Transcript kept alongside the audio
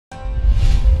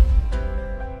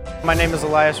My name is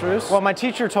Elias Roos. Well, my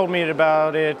teacher told me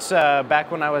about it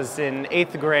back when I was in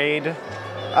 8th grade.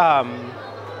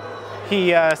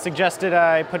 He suggested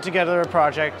I put together a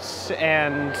project,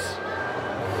 and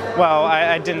well,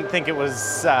 I didn't think it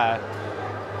was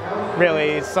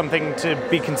really something to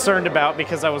be concerned about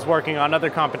because I was working on other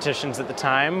competitions at the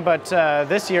time, but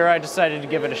this year I decided to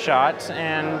give it a shot,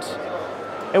 and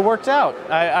it worked out.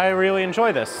 I really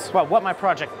enjoy this. Well, what my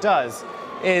project does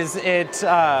is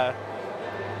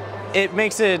it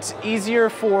makes it easier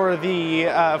for the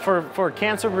for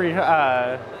cancer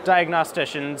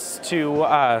diagnosticians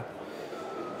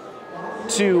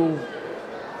to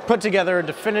put together a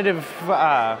definitive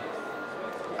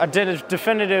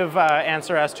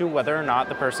answer as to whether or not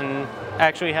the person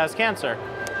actually has cancer,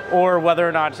 or whether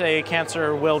or not a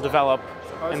cancer will develop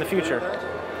in the future.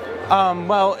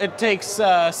 Well, it takes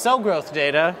cell growth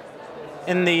data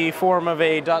in the form of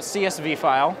a .csv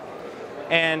file,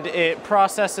 and it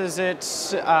processes it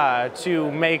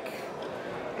to make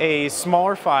a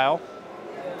smaller file.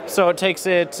 So it takes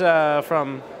it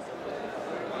from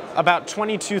about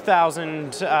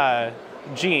 22,000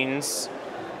 genes,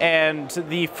 and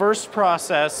the first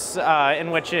process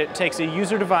in which it takes a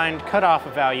user-defined cutoff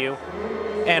value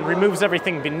and removes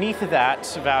everything beneath that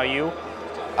value,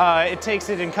 it takes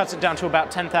it and cuts it down to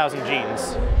about 10,000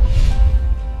 genes.